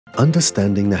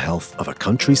Understanding the health of a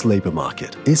country's labor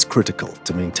market is critical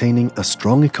to maintaining a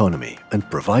strong economy and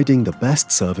providing the best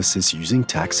services using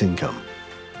tax income.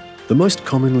 The most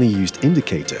commonly used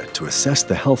indicator to assess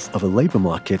the health of a labor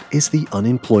market is the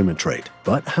unemployment rate,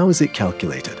 but how is it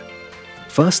calculated?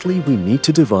 Firstly, we need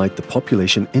to divide the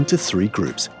population into three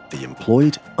groups: the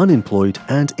employed, unemployed,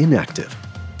 and inactive.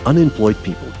 Unemployed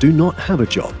people do not have a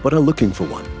job but are looking for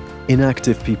one.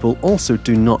 Inactive people also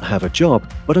do not have a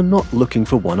job but are not looking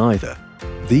for one either.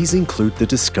 These include the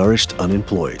discouraged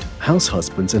unemployed, house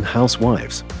husbands and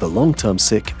housewives, the long-term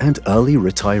sick, and early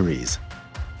retirees.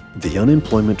 The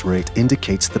unemployment rate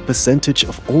indicates the percentage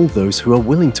of all those who are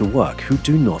willing to work who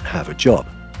do not have a job.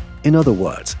 In other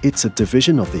words, it's a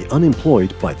division of the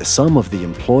unemployed by the sum of the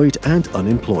employed and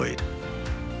unemployed.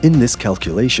 In this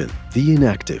calculation, the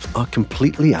inactive are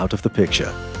completely out of the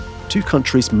picture. Two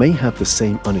countries may have the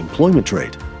same unemployment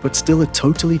rate, but still a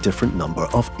totally different number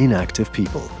of inactive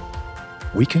people.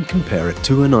 We can compare it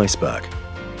to an iceberg.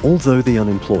 Although the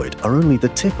unemployed are only the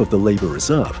tip of the labor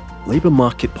reserve, labor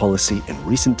market policy in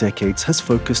recent decades has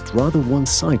focused rather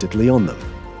one-sidedly on them.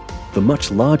 The much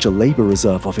larger labor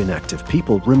reserve of inactive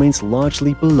people remains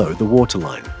largely below the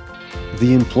waterline.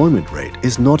 The employment rate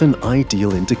is not an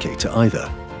ideal indicator either.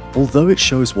 Although it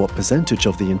shows what percentage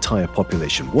of the entire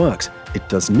population works, it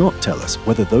does not tell us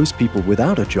whether those people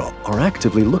without a job are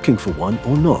actively looking for one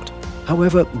or not.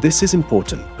 However, this is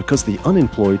important because the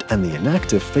unemployed and the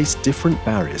inactive face different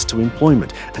barriers to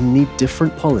employment and need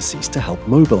different policies to help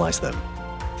mobilize them.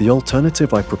 The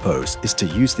alternative I propose is to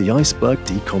use the iceberg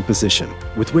decomposition,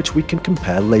 with which we can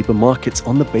compare labor markets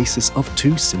on the basis of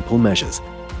two simple measures.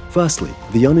 Firstly,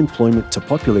 the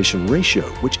unemployment-to-population ratio,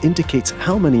 which indicates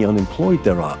how many unemployed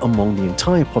there are among the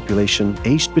entire population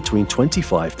aged between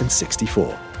 25 and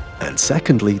 64. And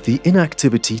secondly, the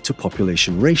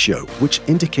inactivity-to-population ratio, which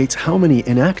indicates how many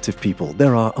inactive people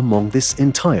there are among this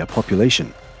entire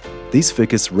population. These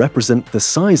figures represent the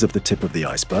size of the tip of the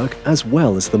iceberg as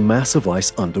well as the mass of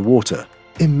ice underwater.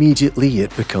 Immediately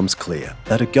it becomes clear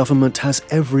that a government has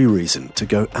every reason to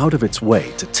go out of its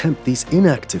way to tempt these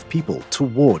inactive people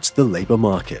towards the labor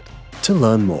market. To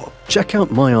learn more, check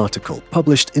out my article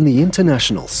published in the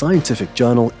international scientific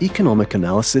journal Economic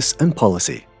Analysis and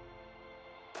Policy.